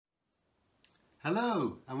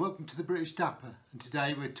Hello and welcome to the British Dapper, and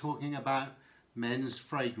today we're talking about men's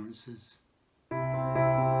fragrances.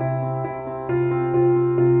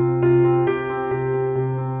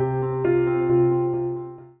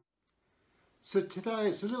 So today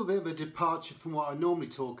it's a little bit of a departure from what I normally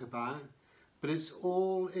talk about, but it's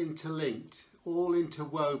all interlinked, all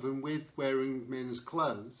interwoven with wearing men's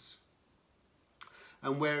clothes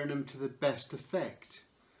and wearing them to the best effect.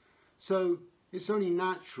 So it's only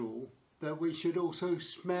natural that we should also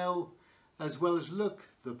smell as well as look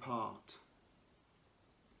the part.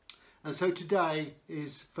 And so today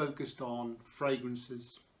is focused on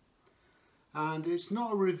fragrances. And it's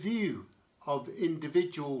not a review of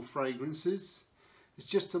individual fragrances, it's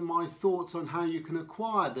just my thoughts on how you can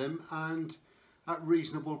acquire them and at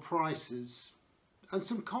reasonable prices. And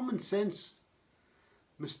some common sense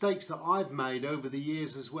mistakes that I've made over the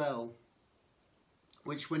years as well,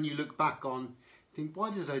 which when you look back on, think,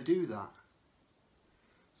 why did I do that?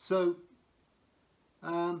 So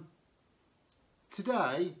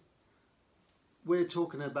today we're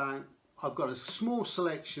talking about, I've got a small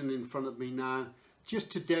selection in front of me now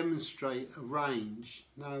just to demonstrate a range.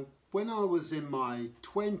 Now when I was in my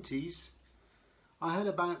 20s I had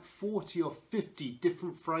about 40 or 50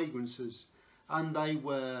 different fragrances, and they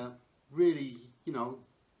were really, you know,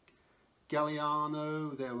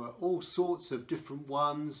 Galliano, there were all sorts of different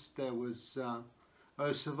ones. There was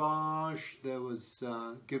Eau Sauvage, there was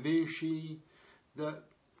Givenchy,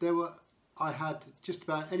 I had just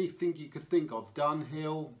about anything you could think of,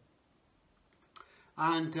 Dunhill,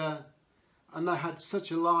 and I had such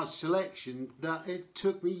a large selection that it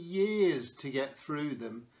took me years to get through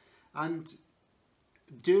them. And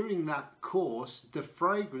during that course the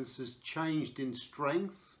fragrances changed in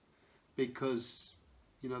strength because,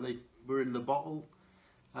 you know, they were in the bottle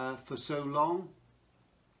for so long,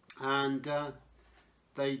 and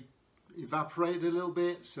they evaporated a little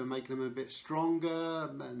bit, so making them a bit stronger,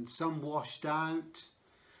 and some washed out.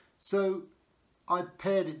 So I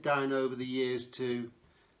pared it down over the years to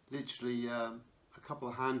literally a couple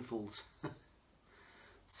of handfuls.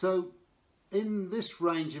 So in this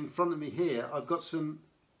range in front of me here, I've got some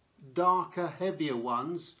darker, heavier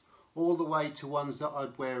ones, all the way to ones that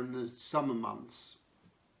I'd wear in the summer months.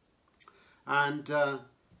 And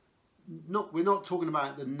we're not talking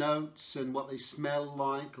about the notes and what they smell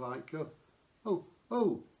like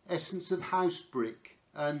essence of house brick,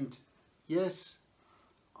 and yes,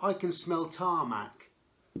 I can smell tarmac.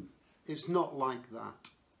 It's not like that,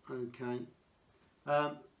 okay?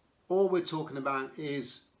 All we're talking about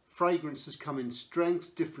is fragrances come in strengths,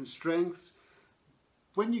 different strengths.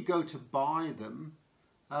 When you go to buy them,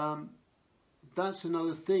 that's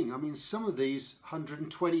another thing. I mean, some of these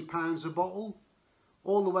 £120 a bottle,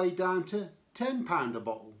 all the way down to £10 a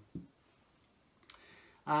bottle.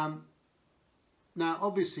 Now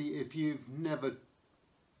obviously if you've never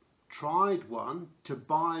tried one, to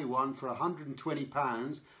buy one for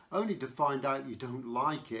 £120 only to find out you don't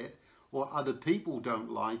like it or other people don't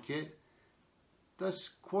like it, that's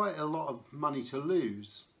quite a lot of money to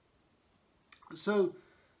lose. So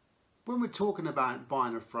when we're talking about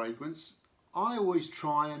buying a fragrance, I always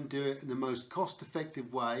try and do it in the most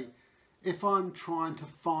cost-effective way if I'm trying to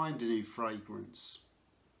find a new fragrance.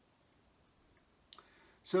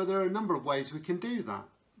 So there are a number of ways we can do that.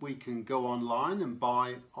 We can go online and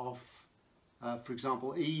buy off, for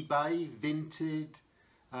example, eBay, Vinted.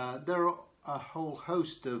 There are a whole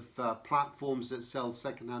host of platforms that sell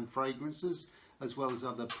second-hand fragrances as well as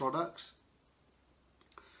other products.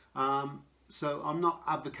 So I'm not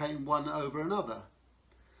advocating one over another.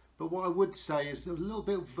 But what I would say is a little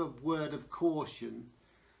bit of a word of caution.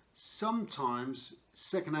 Sometimes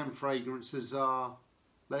second-hand fragrances are,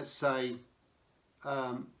 let's say,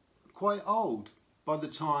 quite old by the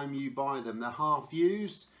time you buy them. They're half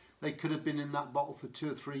used. They could have been in that bottle for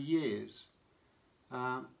 2 or 3 years.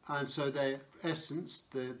 And so their essence,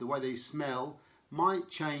 the way they smell, might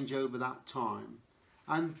change over that time.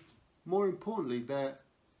 And more importantly, their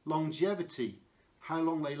longevity, how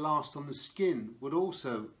long they last on the skin, would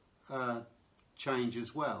also change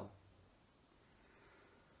as well.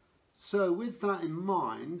 So with that in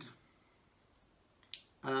mind,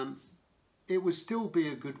 it would still be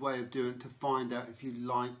a good way of doing it to find out if you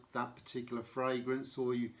like that particular fragrance,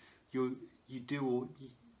 or you do, or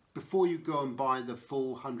before you go and buy the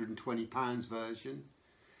full £120 version.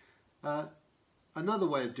 Another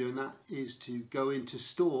way of doing that is to go into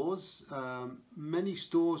stores. Many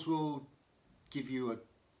stores will give you a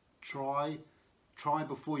try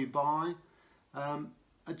before you buy.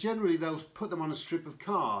 Generally they'll put them on a strip of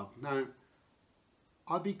card. Now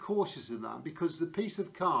I'd be cautious of that because the piece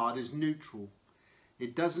of card is neutral.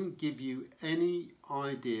 It doesn't give you any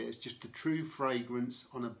idea. It's just the true fragrance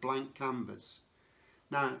on a blank canvas.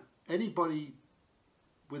 Now, anybody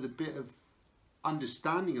with a bit of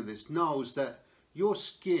understanding of this knows that your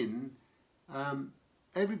skin,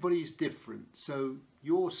 everybody's different. So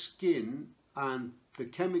your skin and the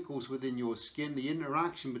chemicals within your skin, the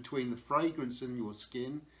interaction between the fragrance and your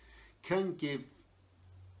skin, can give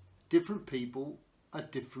different people a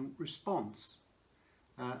different response,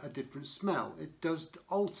 a different smell. It does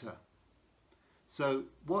alter. So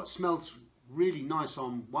what smells really nice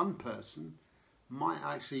on one person might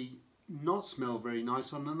actually not smell very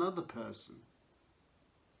nice on another person.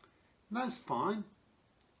 And that's fine,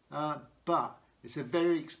 but it's a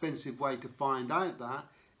very expensive way to find out that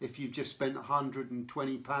if you've just spent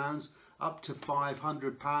 £120 up to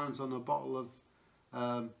 £500 on a bottle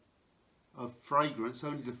of fragrance,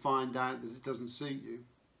 only to find out that it doesn't suit you.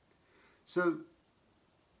 So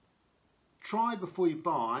try before you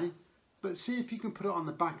buy, but see if you can put it on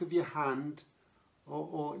the back of your hand,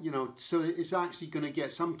 or you know, so it's actually going to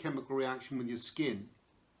get some chemical reaction with your skin.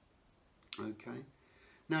 Okay,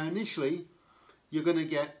 now initially you're going to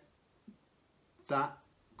get that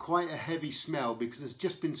quite a heavy smell because it's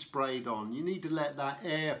just been sprayed on. You need to let that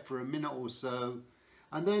air for a minute or so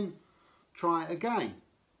and then try it again,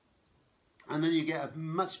 and then you get a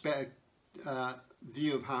much better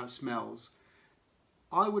view of how it smells.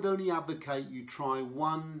 I would only advocate you try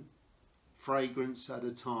one fragrance at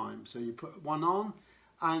a time. So you put one on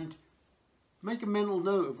and make a mental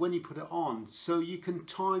note of when you put it on so you can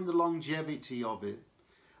time the longevity of it.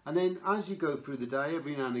 And then as you go through the day,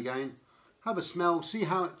 every now and again, have a smell, see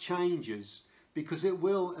how it changes, because it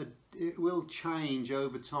will change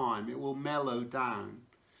over time. It will mellow down.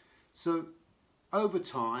 So over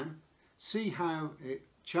time, see how it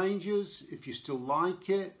changes, if you still like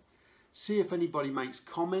it, see if anybody makes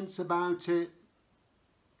comments about it,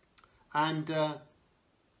 and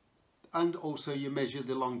also you measure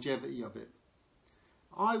the longevity of it.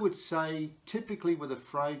 I would say typically with a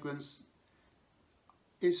fragrance,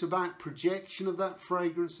 it's about projection of that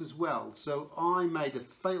fragrance as well. So I made a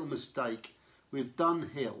fatal mistake with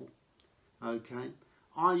Dunhill. Okay,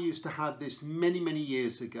 I used to have this many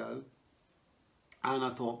years ago, and I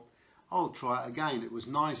thought I'll try it again. It was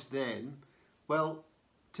nice then. Well,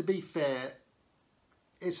 to be fair,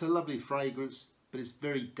 it's a lovely fragrance, but it's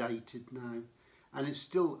very dated now, and it's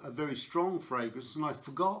still a very strong fragrance, and I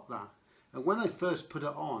forgot that. And when I first put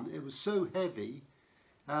it on, it was so heavy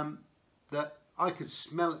that I could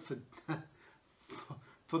smell it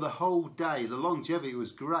for the whole day. The longevity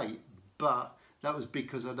was great, but that was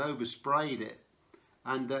because I'd oversprayed it,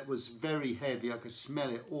 and that was very heavy. I could smell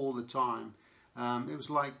it all the time. It was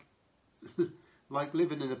like like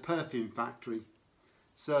living in a perfume factory.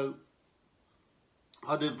 So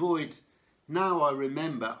I'd avoid. Now I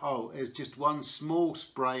remember, oh, it's just one small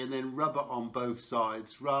spray and then rub it on both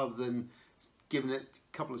sides rather than giving it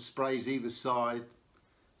a couple of sprays either side.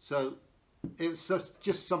 So it's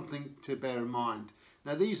just something to bear in mind.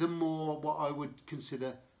 Now these are more what I would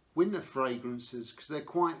consider winter fragrances because they're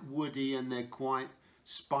quite woody and they're quite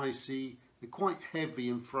spicy. They're quite heavy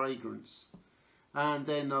in fragrance. And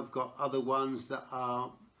then I've got other ones that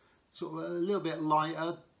are sort of a little bit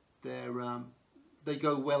lighter. They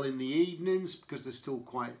go well in the evenings because they're still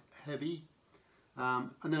quite heavy.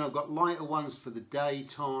 And then I've got lighter ones for the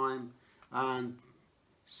daytime, and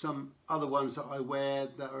some other ones that I wear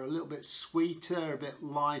that are a little bit sweeter, a bit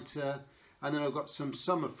lighter. And then I've got some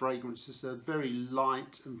summer fragrances that are very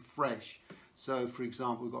light and fresh. So for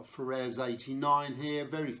example, we've got Floris 89 here,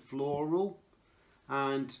 very floral,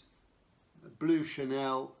 and Blue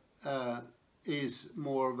Chanel is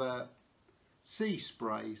more of a sea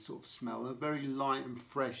spray sort of smell, a very light and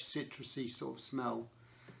fresh citrusy sort of smell.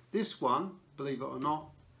 This one, believe it or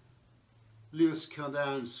not, Louis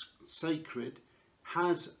Cardin's Sacred,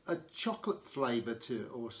 has a chocolate flavour to it,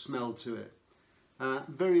 or smell to it.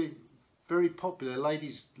 Very popular.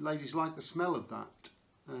 Ladies like the smell of that.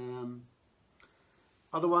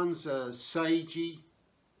 Other ones are sagey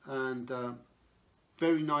and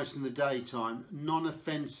very nice in the daytime,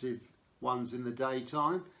 non-offensive ones in the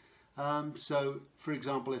daytime. So for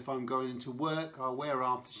example, if I'm going into work, I'll wear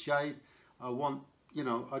aftershave.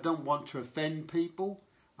 I don't want to offend people,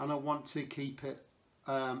 and I want to keep it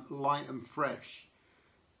light and fresh.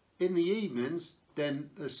 In the evenings,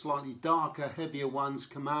 then the slightly darker, heavier ones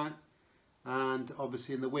come out, and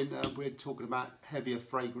obviously in the winter we're talking about heavier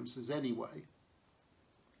fragrances anyway.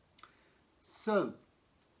 So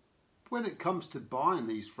when it comes to buying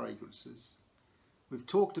these fragrances, we've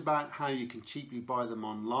talked about how you can cheaply buy them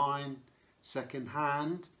online, second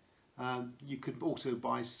hand. You could also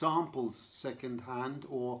buy samples second hand,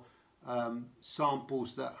 or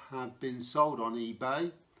samples that have been sold on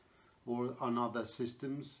eBay or on other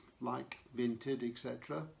systems like Vinted,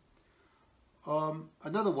 etc.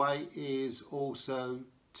 Another way is also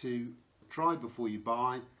to try before you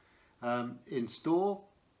buy in store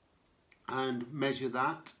and measure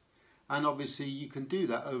that, and obviously you can do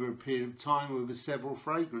that over a period of time over several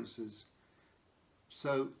fragrances.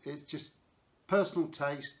 So it's just personal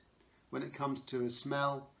taste when it comes to a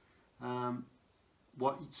smell.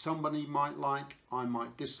 What somebody might like, I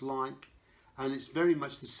might dislike, and it's very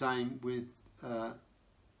much the same with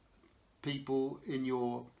people in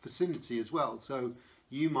your vicinity as well. So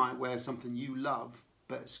you might wear something you love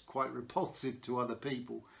but it's quite repulsive to other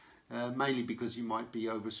people, mainly because you might be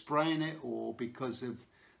overspraying it or because of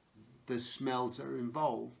the smells that are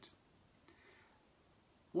involved.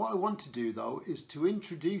 What I want to do though is to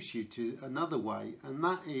introduce you to another way, and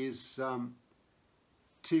that is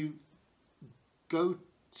to go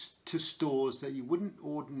to stores that you wouldn't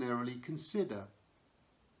ordinarily consider.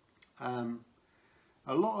 A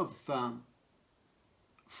lot of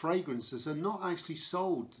fragrances are not actually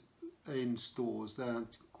sold in stores. They're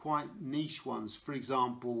quite niche ones. For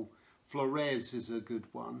example, Floris is a good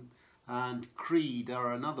one, and Creed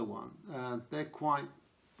are another one. They're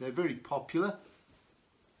very popular.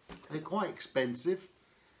 They're quite expensive.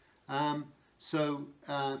 For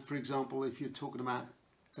example, if you're talking about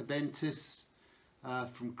Aventus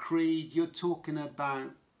from Creed, you're talking about,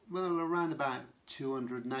 well, around about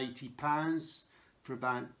 £280 for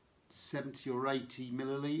about 70 or 80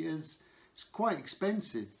 millilitres. It's quite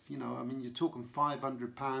expensive, you know. I mean, you're talking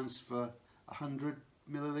 £500 for 100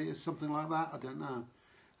 millilitres, something like that. I don't know.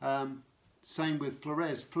 Same with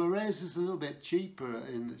Floris. Floris is a little bit cheaper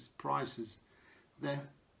in its prices,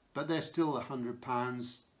 but they're still £100,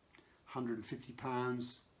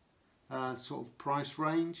 £150 sort of price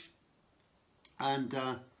range. And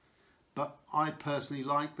but I personally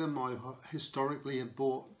like them. I historically have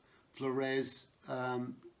bought Floris.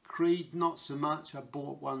 Creed not so much. I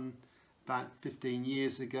bought one about 15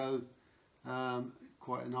 years ago,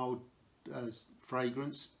 quite an old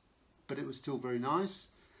fragrance, but it was still very nice.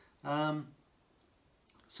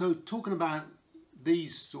 So talking about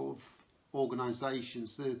these sort of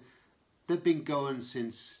organisations, they've been going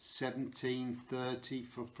since 1730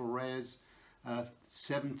 for Floris,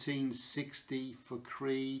 1760 for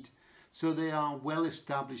Creed, so they are well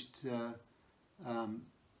established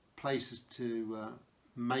places to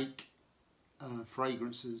make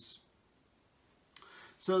fragrances.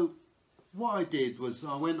 So what I did was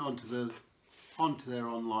I went onto their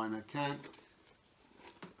online account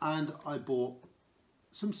and I bought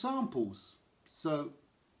some samples. So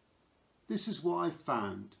this is what I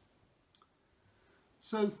found.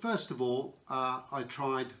 So first of all, I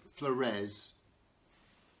tried Floris,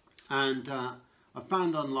 and I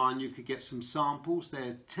found online you could get some samples.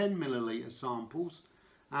 They're 10 milliliter samples,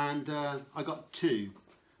 and I got two.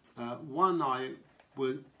 One I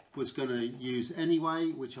was going to use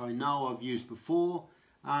anyway, which I know I've used before,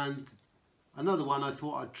 and another one I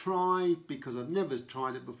thought I'd try because I've never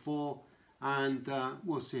tried it before, and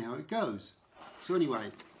we'll see how it goes. So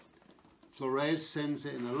anyway, Floris sends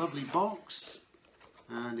it in a lovely box,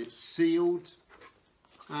 and it's sealed,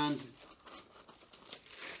 and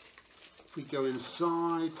if we go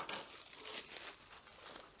inside,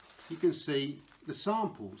 you can see the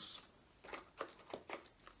samples.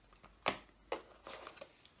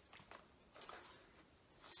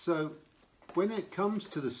 So when it comes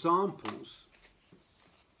to the samples,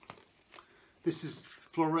 this is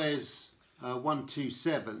Floris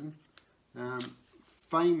 127,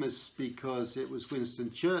 famous because it was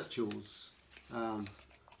Winston Churchill's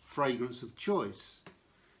fragrance of choice.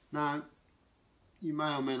 Now, you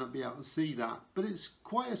may or may not be able to see that, but it's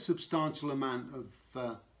quite a substantial amount of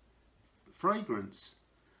fragrance,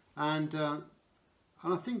 and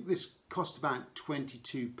I think this cost about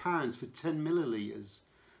 £22 for 10 millilitres.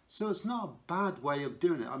 So it's not a bad way of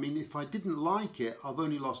doing it. I mean, if I didn't like it, I've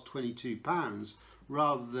only lost £22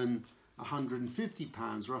 rather than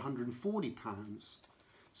 £150 or £140.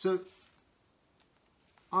 So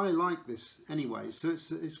I like this anyway. So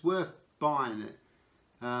it's worth buying it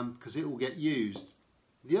because it will get used.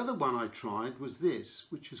 The other one I tried was this,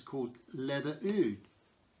 which was called Leather Oud.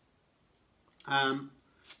 Now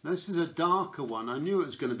this is a darker one. I knew it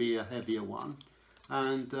was going to be a heavier one,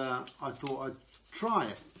 and I thought I'd try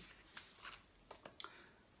it.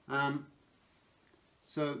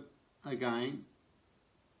 So again,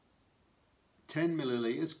 10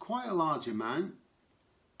 millilitres, quite a large amount,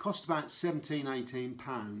 cost about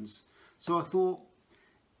 £17–18. So I thought,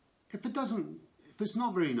 if it but it's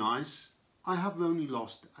not very nice. I have only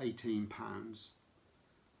lost £18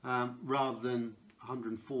 rather than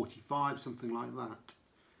 145, something like that.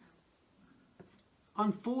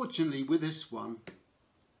 Unfortunately, with this one,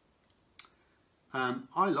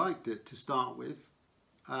 I liked it to start with,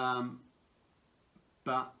 but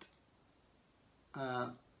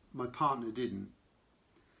my partner didn't,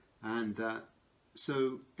 and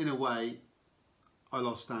so in a way I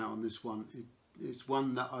lost out on this one. It's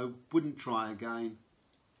one that I wouldn't try again.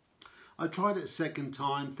 I tried it a second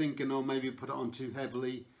time thinking, oh, maybe put it on too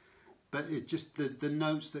heavily, but it's just the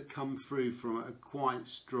notes that come through from it are quite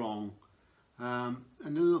strong, and a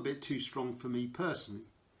little bit too strong for me personally.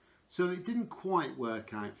 So it didn't quite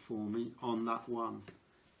work out for me on that one,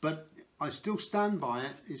 but I still stand by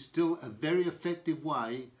it. It's still a very effective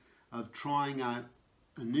way of trying out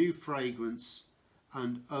a new fragrance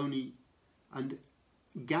and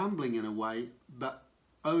gambling in a way, but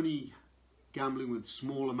only gambling with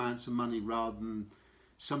small amounts of money rather than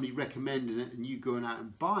somebody recommending it and you going out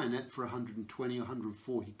and buying it for 120 or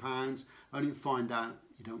 140 pounds only to find out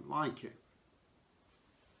you don't like it.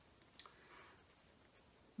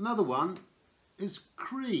 Another one is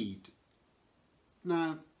Creed.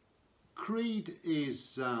 Now, Creed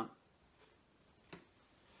is a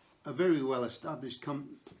very well established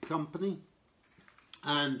company,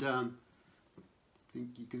 and I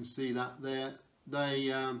think you can see that there.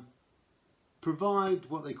 They provide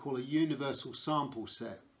what they call a universal sample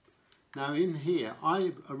set. Now in here,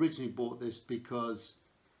 I originally bought this because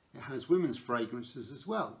it has women's fragrances as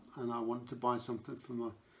well, and I wanted to buy something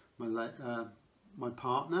for my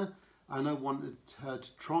partner, and I wanted her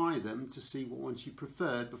to try them to see what one she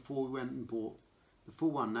preferred before we went and bought the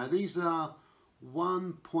full one. Now these are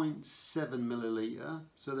 1.7 milliliter,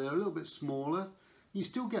 so they're a little bit smaller. You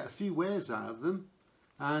still get a few wears out of them,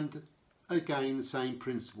 and again the same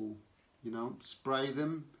principle. You know, spray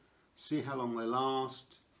them, see how long they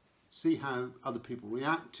last, see how other people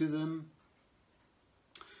react to them.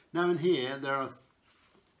 Now in here there are,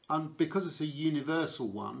 because it's a universal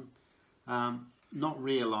one, not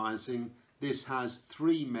realising this has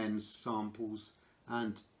 3 men's samples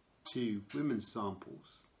and 2 women's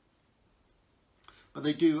samples. But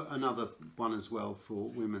they do another one as well for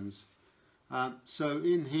women's. So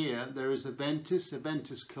in here there is a Ventus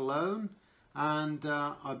cologne, and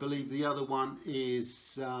I believe the other one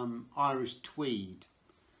is Irish Tweed.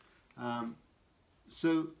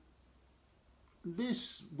 So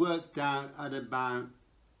this worked out at about,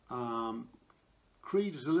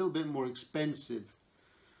 Creed is a little bit more expensive.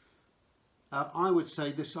 I would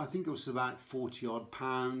say this, I think it was about 40 odd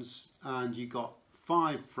pounds, and you got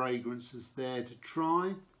 5 fragrances there to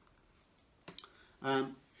try.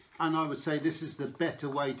 And I would say this is the better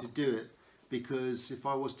way to do it, because if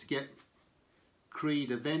I was to get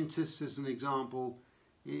Creed Aventus as an example,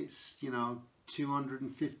 it's, you know,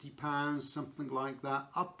 £250, something like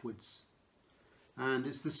that, upwards. And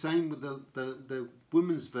it's the same with the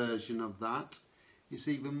women's version of that. It's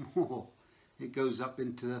even more. It goes up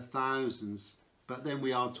into the thousands, but then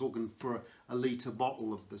we are talking for a litre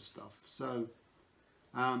bottle of the stuff. So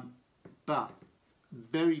but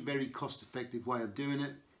very, very cost effective way of doing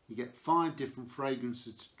it. You get 5 different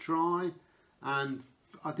fragrances to try, and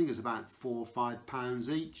I think it's about £4 or £5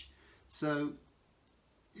 each. So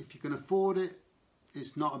if you can afford it,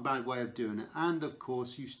 it's not a bad way of doing it. And of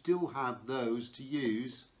course you still have those to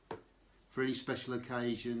use for any special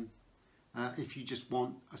occasion, if you just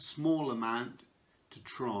want a small amount to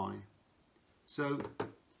try. So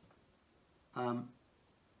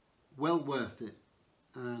well worth it.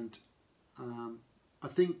 And I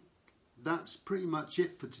think that's pretty much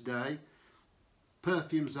it for today.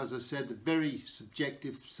 Perfumes, as I said, a very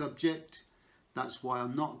subjective subject. That's why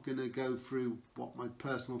I'm not going to go through what my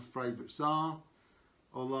personal favourites are,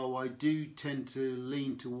 although I do tend to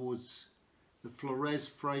lean towards the Floris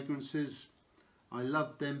fragrances. I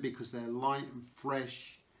love them because they're light and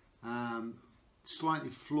fresh,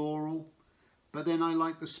 slightly floral, but then I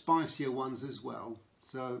like the spicier ones as well.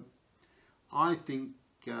 So I think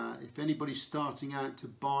if anybody's starting out to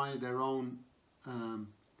buy their own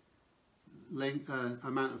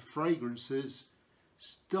amount of fragrances,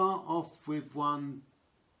 start off with one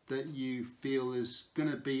that you feel is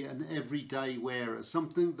going to be an everyday wearer,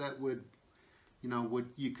 something that would, you know,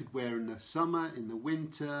 you could wear in the summer, in the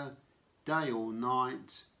winter, day or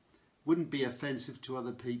night, wouldn't be offensive to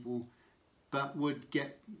other people, but would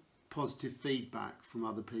get positive feedback from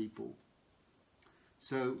other people.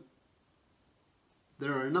 So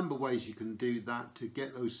there are a number of ways you can do that to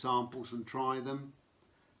get those samples and try them.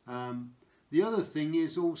 The other thing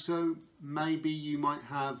is also, maybe you might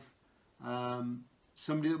have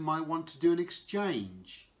somebody that might want to do an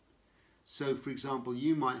exchange. So for example,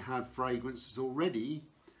 you might have fragrances already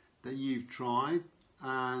that you've tried,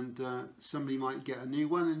 and somebody might get a new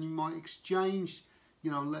one, and you might exchange, you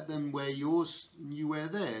know, let them wear yours and you wear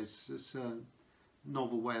theirs. It's a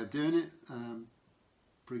novel way of doing it.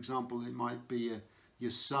 For example, it might be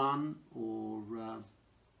your son or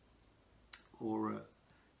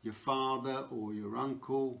your father or your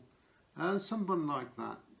uncle, someone like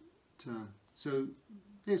that. So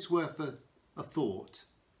it's worth a thought.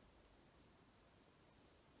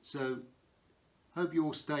 So hope you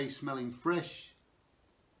all stay smelling fresh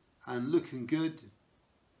and looking good.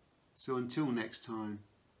 So until next time,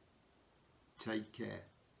 take care.